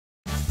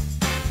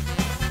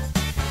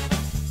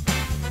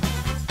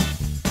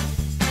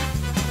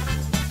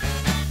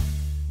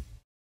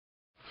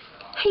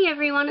Hey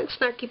everyone, it's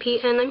Snarky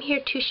Pete, and I'm here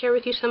to share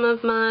with you some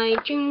of my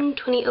June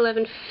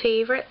 2011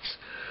 favorites.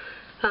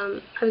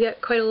 I've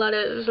got quite a lot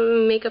of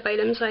makeup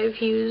items I've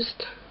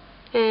used,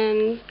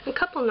 and a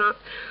couple not,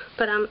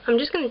 but I'm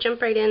just going to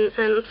jump right in,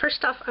 and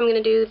first off I'm going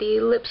to do the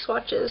lip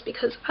swatches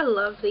because I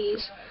love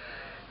these.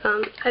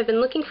 I've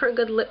been looking for a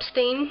good lip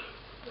stain,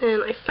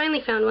 and I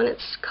finally found one.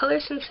 It's Color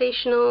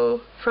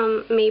Sensational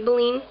from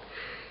Maybelline,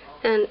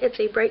 and it's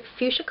a bright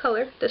fuchsia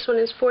color. This one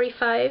is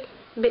 45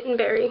 Bitten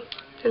Berry.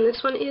 And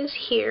this one is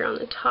here on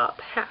the top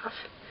half.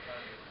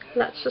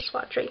 That's the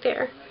swatch right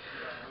there.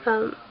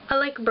 I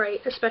like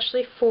bright,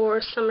 especially for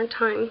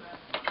summertime.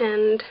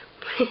 And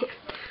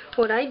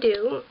what I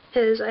do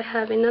is I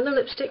have another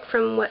lipstick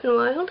from Wet n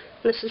Wild.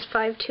 This is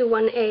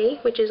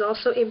 521A, which is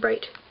also a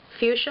bright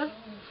fuchsia.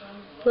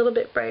 A little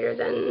bit brighter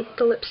than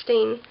the lip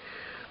stain.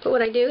 But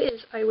what I do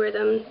is I wear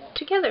them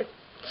together.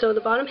 So the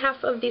bottom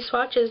half of the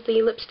swatch is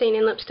the lip stain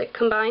and lipstick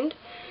combined.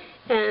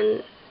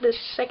 And this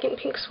second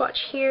pink swatch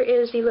here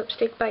is the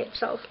lipstick by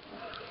itself.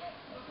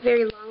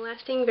 Very long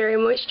lasting, very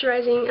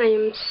moisturizing. I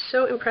am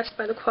so impressed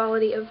by the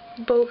quality of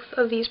both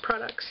of these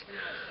products.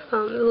 The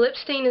lip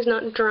stain is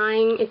not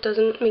drying. It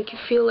doesn't make you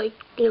feel like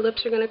your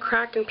lips are going to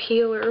crack and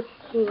peel or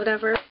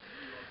whatever.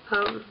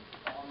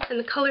 And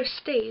the color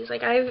stays.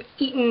 Like, I've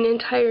eaten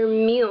entire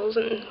meals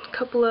and a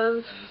couple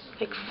of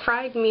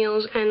fried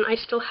meals and I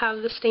still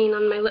have the stain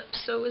on my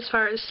lips. So as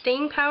far as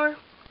staying power,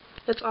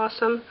 it's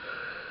awesome.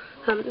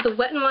 The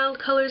Wet n Wild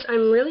colors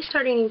I'm really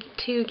starting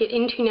to get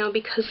into now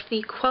because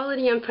the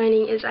quality I'm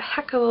finding is a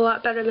heck of a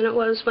lot better than it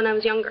was when I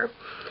was younger.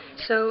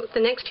 So the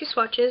next two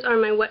swatches are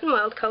my Wet n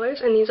Wild colors,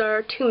 and these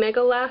are two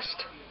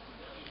MegaLast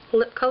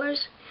lip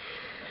colors.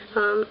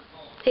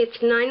 It's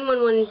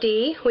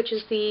 911D, which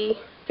is the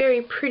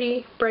very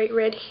pretty bright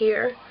red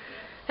here,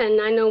 and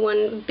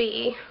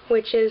 901B,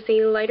 which is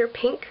the lighter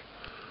pink.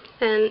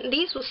 And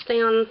these will stay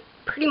on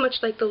pretty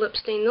much like the lip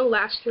stain. They'll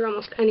last through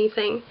almost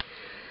anything.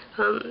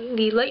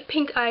 The light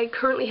pink I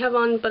currently have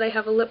on, but I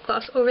have a lip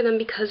gloss over them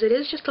because it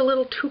is just a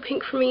little too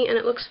pink for me and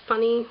it looks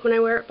funny when I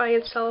wear it by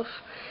itself,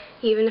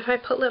 even if I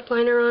put lip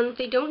liner on.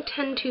 They don't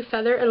tend to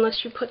feather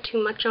unless you put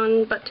too much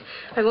on, but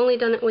I've only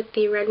done it with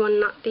the red one,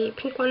 not the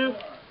pink one.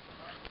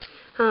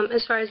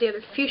 As far as the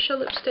other fuchsia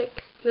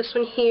lipstick, this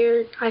one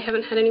here, I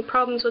haven't had any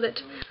problems with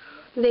it.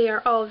 They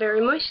are all very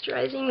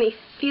moisturizing, they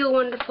feel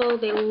wonderful,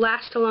 they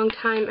last a long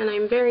time, and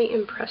I'm very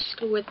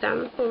impressed with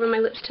them. Over my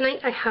lips tonight,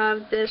 I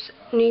have this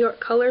New York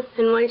color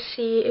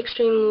N.Y.C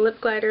Extreme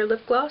Lip Glider Lip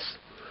Gloss.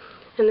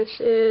 And this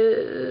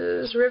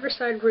is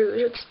Riverside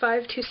Rouge. It's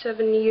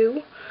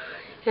 527U.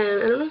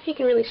 And I don't know if you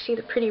can really see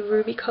the pretty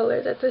ruby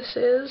color that this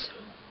is.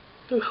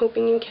 I'm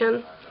hoping you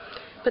can.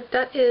 But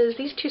that is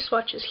these two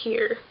swatches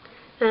here.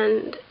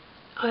 And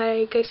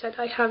like I said,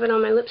 I have it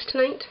on my lips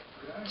tonight.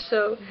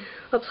 So,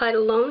 applied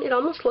alone, it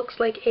almost looks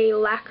like a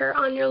lacquer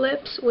on your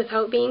lips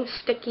without being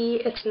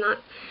sticky. It's not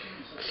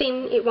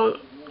thin. It won't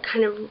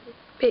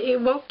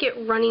it won't get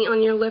runny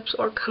on your lips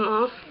or come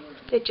off.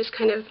 It just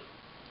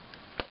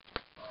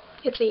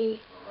it's a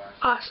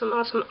awesome,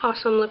 awesome,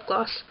 awesome lip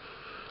gloss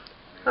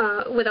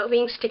without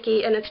being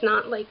sticky, and it's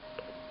not like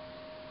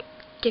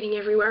getting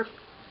everywhere.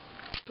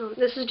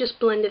 This is just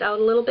blended out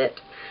a little bit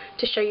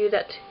to show you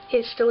that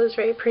it still is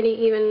very pretty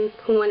even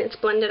when it's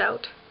blended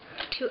out.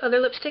 Two other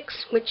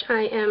lipsticks, which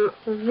I am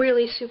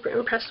really super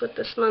impressed with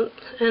this month,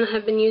 and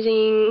have been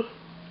using,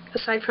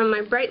 aside from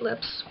my bright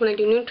lips, when I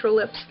do neutral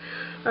lips,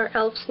 are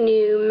e.l.f.'s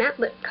new matte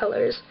lip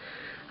colors.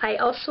 I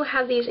also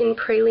have these in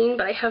Praline,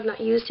 but I have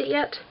not used it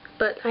yet,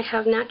 but I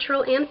have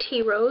Natural and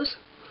Tea Rose.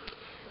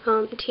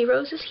 Tea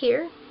Rose is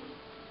here,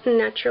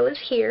 Natural is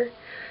here,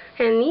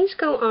 and these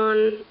go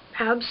on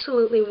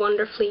absolutely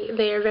wonderfully.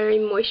 They are very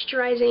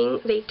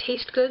moisturizing, they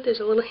taste good, there's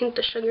a little hint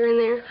of sugar in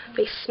there,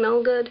 they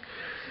smell good.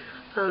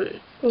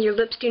 Your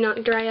lips do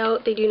not dry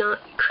out, they do not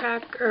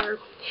crack or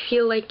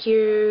feel like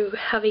you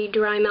have a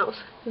dry mouth.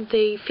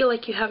 They feel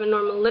like you have a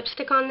normal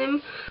lipstick on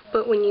them,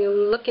 but when you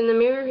look in the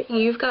mirror,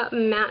 you've got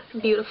matte,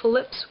 beautiful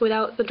lips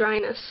without the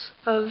dryness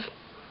of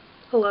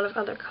a lot of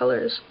other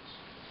colors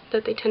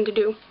that they tend to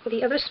do.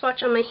 The other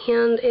swatch on my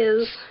hand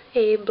is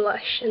a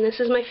blush, and this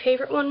is my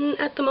favorite one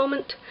at the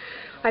moment.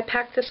 I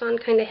packed this on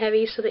kind of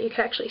heavy so that you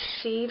can actually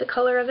see the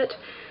color of it,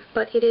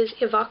 but it is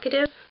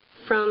Evocative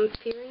from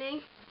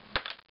Faves.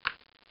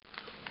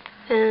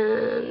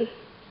 And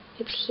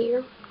it's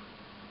here.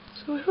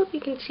 So I hope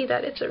you can see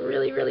that. It's a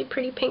really, really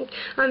pretty pink.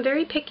 I'm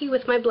very picky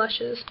with my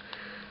blushes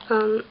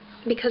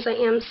because I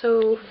am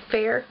so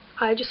fair.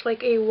 I just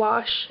like a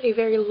wash, a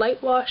very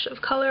light wash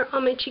of color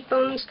on my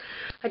cheekbones.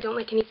 I don't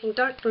like anything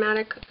dark,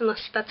 dramatic,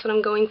 unless that's what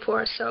I'm going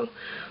for. So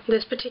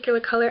this particular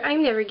color,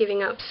 I'm never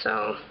giving up.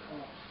 So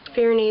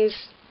Faves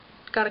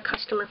got a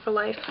customer for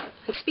life.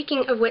 And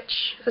speaking of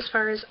which, as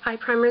far as eye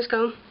primers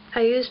go,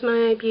 I use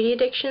my Beauty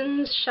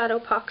Addictions Shadow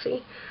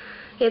Epoxy.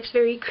 It's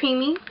very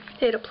creamy,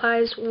 it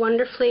applies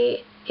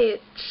wonderfully, it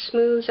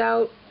smooths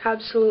out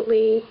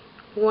absolutely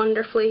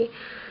wonderfully,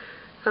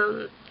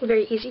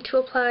 very easy to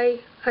apply.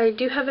 I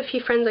do have a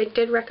few friends I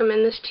did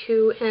recommend this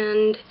to,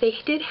 and they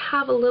did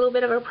have a little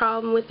bit of a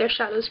problem with their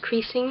shadows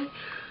creasing.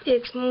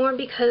 It's more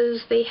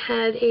because they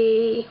had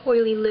a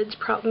oily lids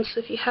problem. So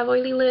if you have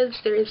oily lids,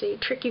 there is a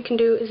trick you can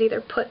do, is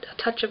either put a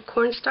touch of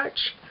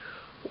cornstarch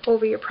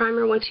over your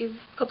primer once you've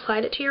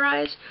applied it to your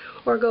eyes,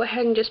 or go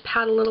ahead and just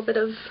pat a little bit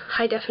of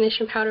high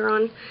definition powder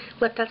on,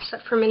 let that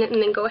set for a minute,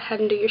 and then go ahead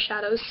and do your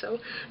shadows. So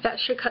that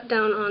should cut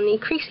down on the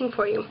creasing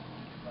for you.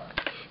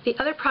 The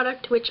other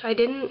product, which I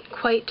didn't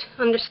quite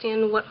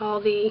understand what all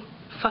the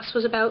fuss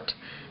was about,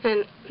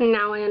 and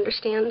now I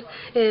understand,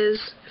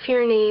 is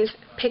Faves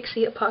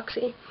Pixie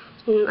Epoxy.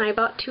 And I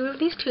bought 2 of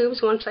these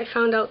tubes once I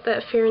found out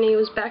that Faves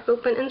was back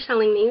open and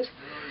selling these.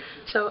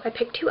 So I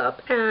picked 2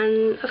 up,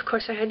 and of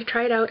course I had to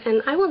try it out,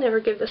 and I will never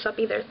give this up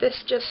either.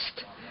 This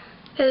just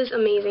is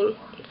amazing.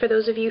 For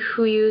those of you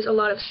who use a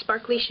lot of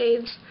sparkly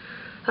shades,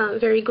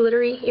 very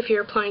glittery, if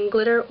you're applying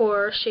glitter,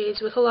 or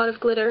shades with a lot of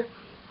glitter,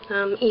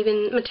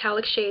 even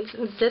metallic shades,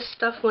 this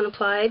stuff when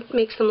applied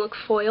makes them look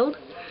foiled.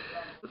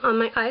 On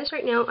my eyes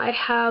right now I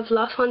have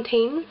La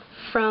Fontaine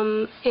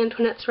from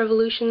N.Y.C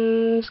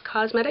Revolutions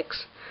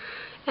Cosmetics,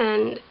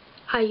 and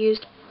I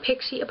used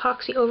Pixie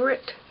Epoxy over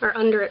it, or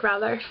under it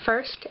rather,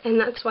 first, and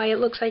that's why it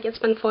looks like it's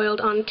been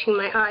foiled onto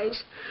my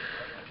eyes,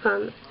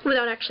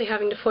 without actually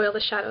having to foil the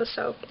shadows.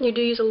 So you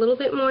do use a little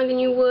bit more than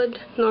you would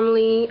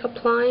normally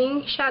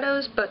applying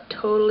shadows, but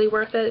totally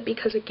worth it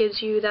because it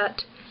gives you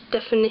that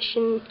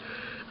definition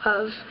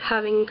of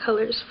having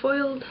colors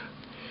foiled,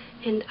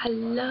 and I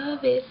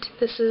love it.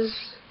 This is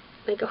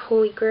like a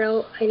holy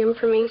grail item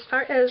for me. As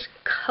far as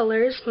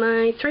colors,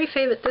 my 3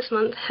 favorites this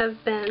month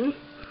have been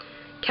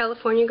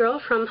California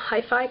Girl from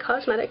Hi-Fi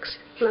Cosmetics.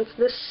 And that's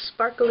this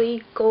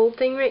sparkly gold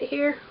thing right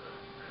here.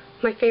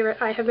 My favorite.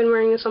 I have been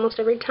wearing this almost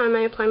every time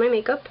I apply my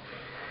makeup.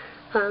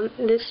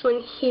 This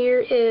one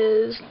here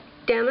is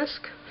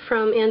Damask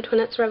from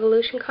N.Y.C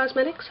Revolution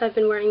Cosmetics. I've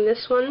been wearing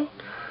this one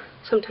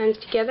sometimes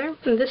together.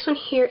 And this one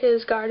here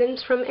is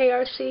Gardens from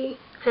ARC,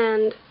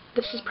 and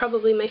this is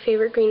probably my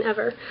favorite green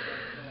ever.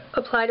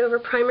 Applied over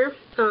primer.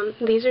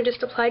 These are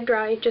just applied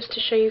dry, just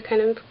to show you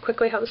kind of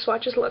quickly how the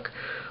swatches look.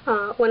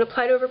 When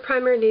applied over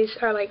primer, these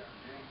are like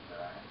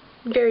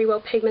very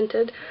well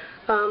pigmented.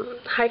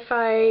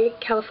 Hi-Fi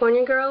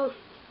California Girl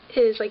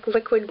is like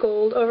liquid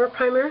gold over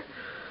primer,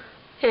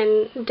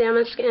 and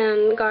Damask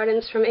and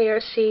Gardens from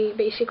ARC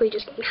basically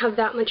just have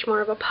that much more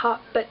of a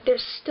pop, but they're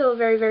still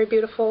very, very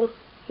beautiful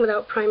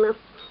without primer,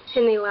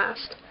 and they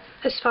last.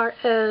 As far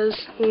as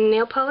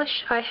nail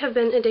polish, I have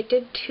been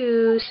addicted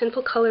to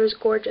Sinful Colors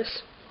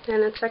Gorgeous,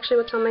 and that's actually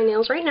what's on my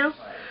nails right now.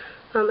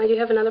 I do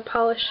have another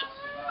polish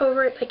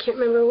over it. I can't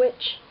remember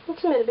which.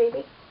 What's the matter,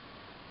 baby?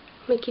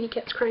 My kitty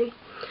cat's crying.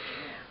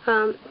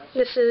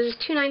 This is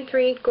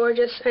 293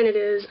 Gorgeous, and it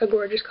is a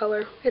gorgeous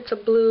color. It's a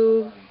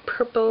blue,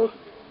 purple,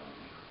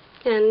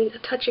 and a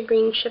touch of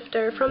green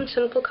shifter from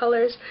Sinful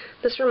Colors.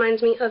 This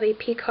reminds me of a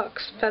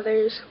peacock's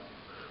feathers.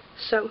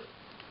 So,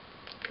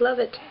 love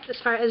it. As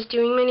far as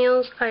doing my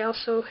nails, I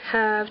also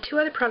have 2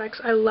 other products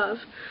I love.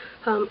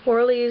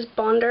 Orly's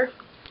Bonder.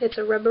 It's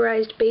a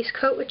rubberized base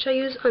coat which I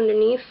use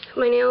underneath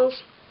my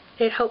nails.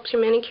 It helps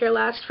your manicure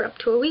last for up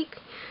to a week.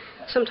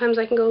 Sometimes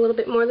I can go a little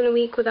bit more than a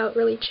week without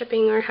really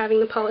chipping or having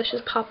the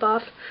polishes pop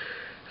off.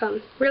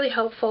 Really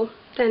helpful,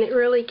 and it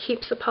really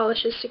keeps the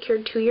polishes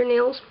secured to your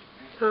nails.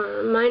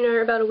 Mine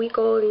are about a week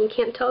old, and you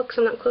can't tell because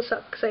I'm not close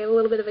up because I have a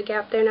little bit of a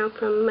gap there now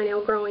from my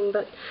nail growing,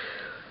 but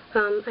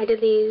I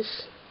did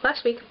these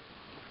last week,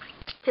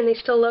 and they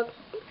still look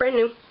brand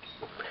new.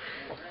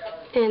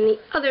 And the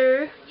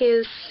other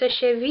is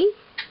Sèche Vie,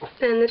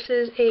 and this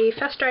is a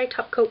fast dry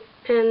top coat,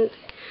 and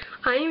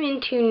I am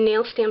into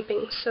nail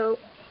stamping, so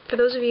for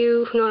those of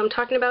you who know what I'm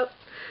talking about,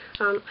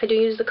 I do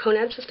use the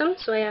Conad system,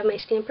 so I have my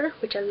stamper,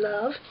 which I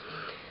love,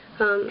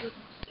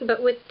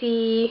 but with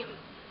the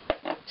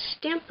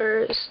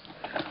stampers,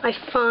 I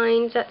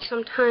find that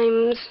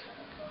sometimes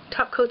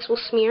top coats will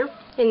smear,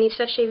 and the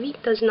Sèche Vie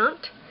does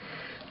not.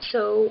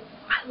 So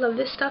I love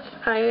this stuff.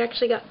 I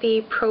actually got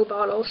the Pro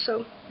bottle,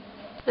 so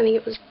I think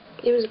it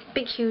was a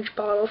big huge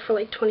bottle for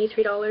like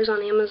 $23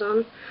 on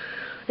Amazon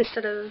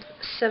instead of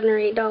 $7 or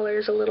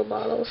 $8 a little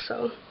bottle,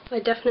 so I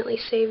definitely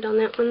saved on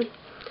that one.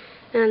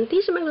 And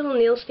these are my little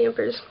nail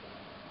stampers.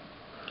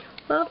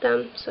 Love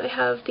them. So I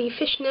have the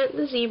fishnet,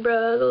 the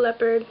zebra, the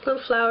leopard,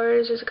 little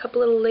flowers, there's a couple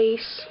little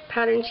lace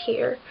patterns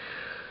here,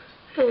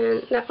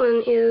 and that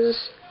one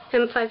is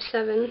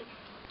M57.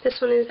 This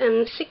one is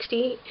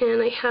M60,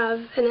 and I have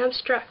an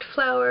abstract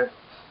flower,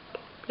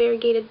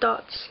 variegated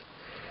dots,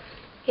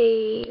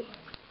 I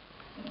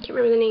can't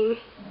remember the name,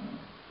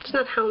 it's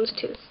not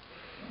houndstooth,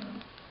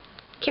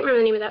 can't remember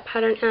the name of that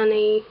pattern, and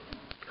a,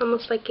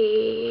 almost like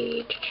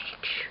a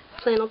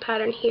flannel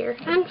pattern here,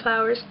 and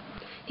flowers.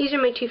 These are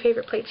my 2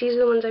 favorite plates. These are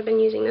the ones I've been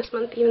using this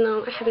month, even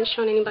though I haven't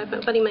shown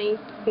anybody my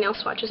nail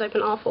swatches. I've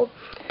been awful.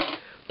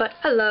 But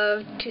I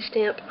love to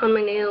stamp on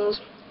my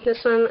nails. This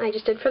one I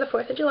just did for the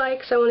 4th of July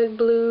because I wanted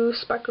blue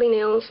sparkly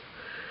nails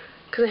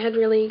because I had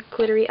really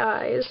glittery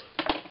eyes.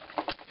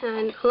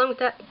 And along with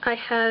that I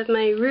have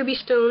my Ruby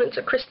Stone. It's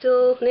a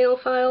crystal nail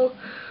file.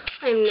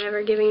 I'm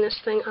never giving this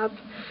thing up.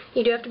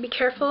 You do have to be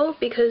careful,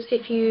 because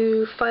if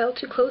you file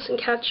too close and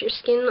catch your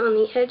skin on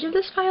the edge of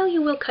this file,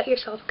 you will cut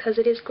yourself, because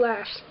it is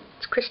glass.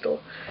 It's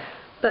crystal.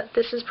 But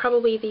this is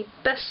probably the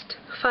best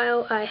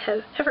file I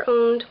have ever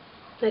owned.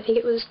 I think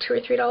it was $2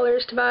 or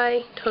 $3 to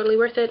buy. Totally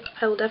worth it.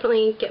 I will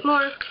definitely get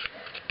more.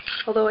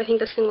 Although I think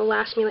this thing will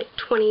last me like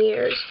 20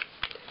 years.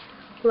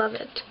 Love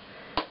it.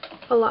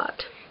 A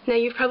lot. Now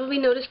you've probably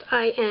noticed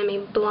I am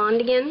a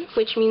blonde again,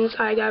 which means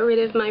I got rid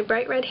of my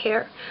bright red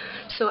hair.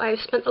 So I've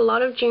spent a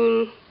lot of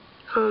June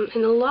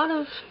and a lot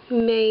of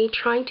May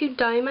trying to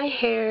dye my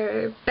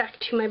hair back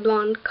to my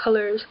blonde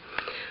colors.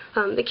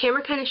 The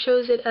camera kind of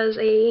shows it as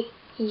a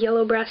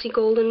yellow brassy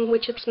golden,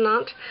 which it's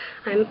not.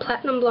 I'm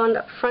platinum blonde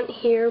up front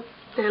here,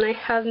 and I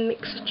have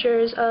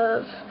mixtures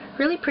of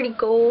really pretty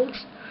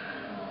golds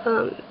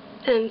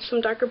and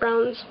some darker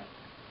browns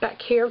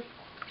back here.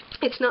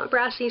 It's not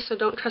brassy, so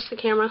don't trust the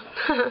camera.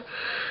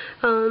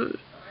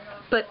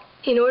 But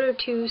in order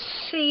to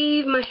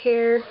save my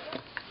hair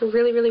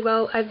really, really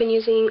well, I've been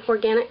using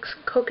Organics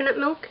coconut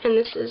milk, and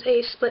this is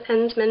a split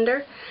ends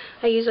mender.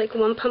 I use like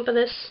 1 pump of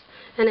this,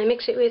 and I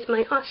mix it with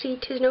my Aussie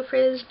Tis No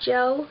Frizz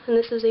gel, and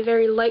this is a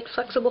very light,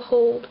 flexible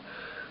hold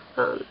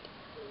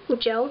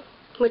gel,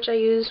 which I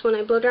use when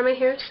I blow dry my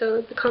hair.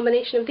 So the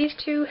combination of these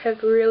two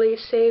have really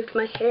saved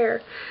my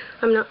hair.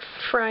 I'm not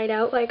fried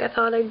out like I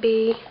thought I'd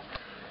be,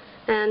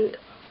 and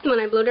when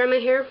I blow dry my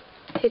hair,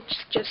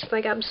 it's just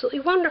like absolutely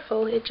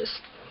wonderful.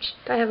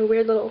 I have a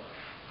weird little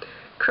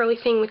curly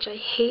thing which I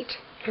hate.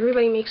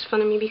 Everybody makes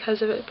fun of me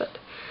because of it, but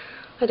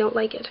I don't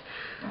like it.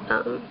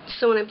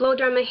 So when I blow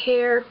dry my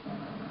hair,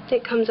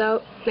 it comes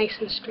out nice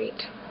and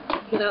straight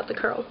without the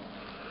curl.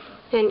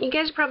 And you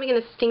guys are probably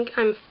going to think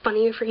I'm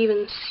funny for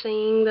even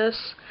saying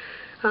this.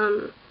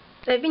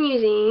 I've been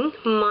using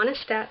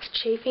Monostat's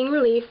Chafing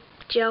Relief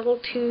Gel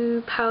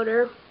to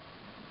Powder.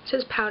 It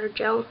says powder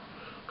gel,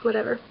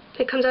 whatever.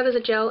 It comes out as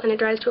a gel and it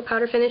dries to a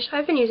powder finish.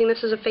 I've been using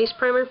this as a face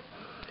primer.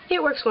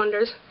 It works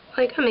wonders.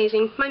 Like,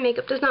 amazing. My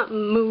makeup does not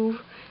move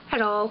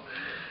at all.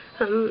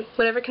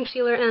 Whatever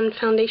concealer and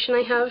foundation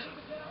I have,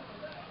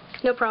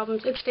 no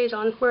problems. It stays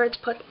on where it's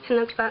put, and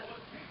that's that.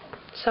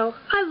 So,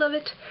 I love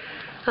it.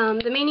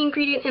 The main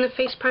ingredient in a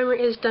face primer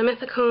is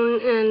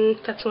dimethicone, and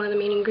that's one of the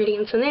main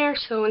ingredients in there.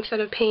 So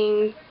instead of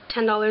paying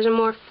 $10 or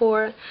more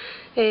for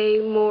a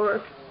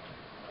more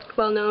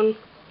well-known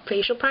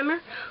facial primer,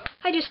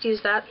 I just use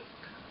that.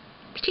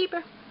 It's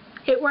cheaper.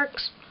 It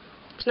works.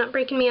 It's not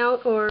breaking me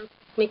out or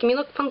making me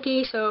look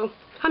funky, so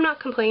I'm not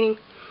complaining.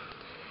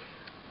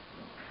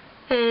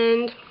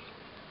 And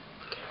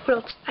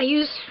what else? I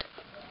use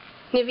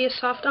Nivea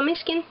Soft on my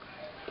skin.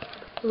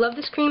 Love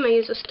this cream. I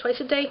use this twice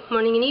a day,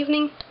 morning and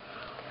evening.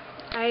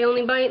 I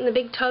only buy it in the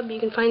big tub. You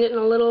can find it in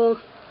a little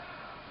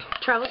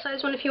travel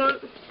size one if you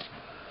want.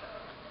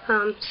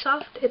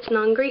 Soft, it's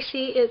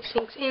non-greasy, it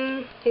sinks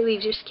in, it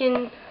leaves your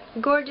skin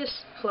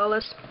gorgeous,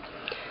 flawless.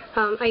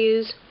 I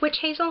use Witch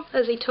Hazel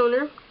as a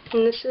toner,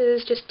 and this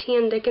is just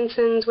T.N.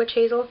 Dickinson's Witch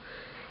Hazel.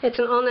 It's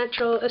an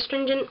all-natural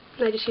astringent.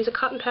 I just use a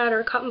cotton pad or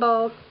a cotton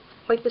ball,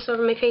 wipe this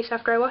over my face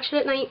after I wash it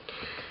at night,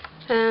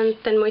 and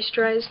then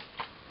moisturize.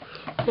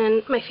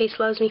 And my face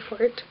loves me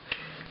for it.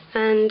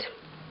 And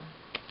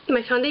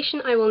my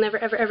foundation I will never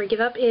ever ever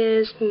give up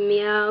is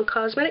Meow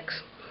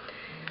Cosmetics.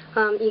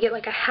 You get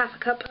like a half a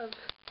cup of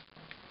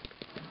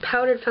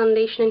powdered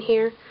foundation in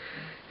here,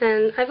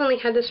 and I've only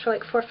had this for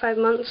like 4 or 5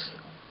 months,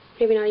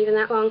 maybe not even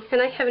that long,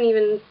 and I haven't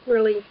even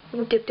really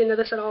dipped into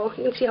this at all.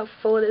 You can see how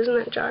full it is in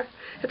that jar.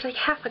 It's like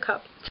half a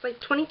cup. It's like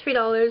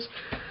 $23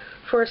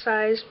 for a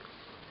size.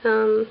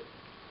 How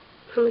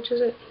much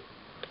is it?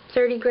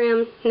 30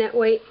 gram net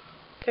weight,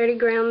 30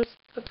 grams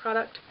of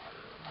product,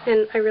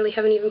 and I really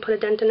haven't even put a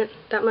dent in it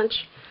that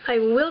much. I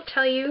will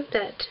tell you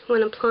that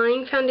when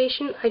applying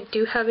foundation, I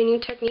do have a new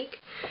technique,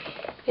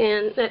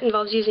 and that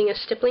involves using a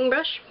stippling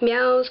brush.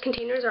 Meow's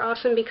containers are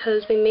awesome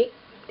because they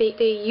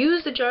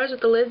use the jars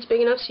with the lids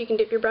big enough so you can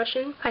dip your brush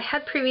in. I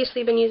had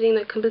previously been using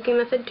the kabuki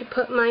method to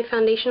put my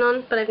foundation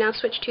on, but I've now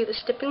switched to the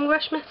stippling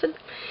brush method.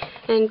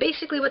 And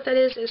basically what that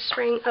is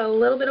spraying a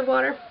little bit of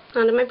water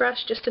onto my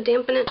brush just to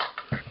dampen it,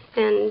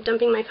 and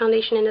dumping my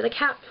foundation into the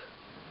cap,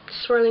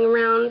 swirling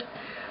around,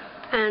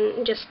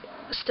 and just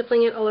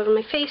stippling it all over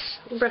my face,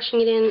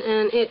 brushing it in,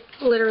 and it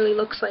literally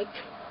looks like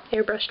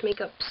airbrushed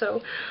makeup,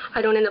 so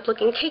I don't end up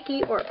looking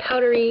cakey or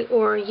powdery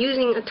or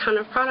using a ton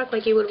of product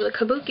like you would with a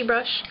kabuki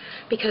brush,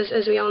 because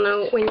as we all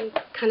know, when you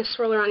kind of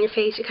swirl around your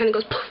face, it kind of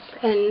goes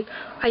poof, and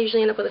I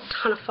usually end up with a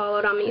ton of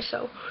fallout on me.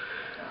 So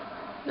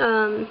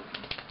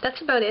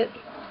that's about it.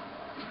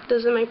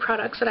 Those are my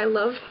products that I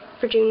love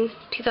for June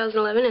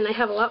 2011, and I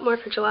have a lot more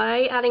for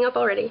July adding up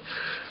already.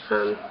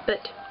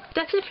 But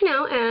that's it for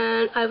now,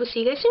 and I will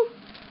see you guys soon.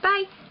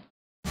 Bye!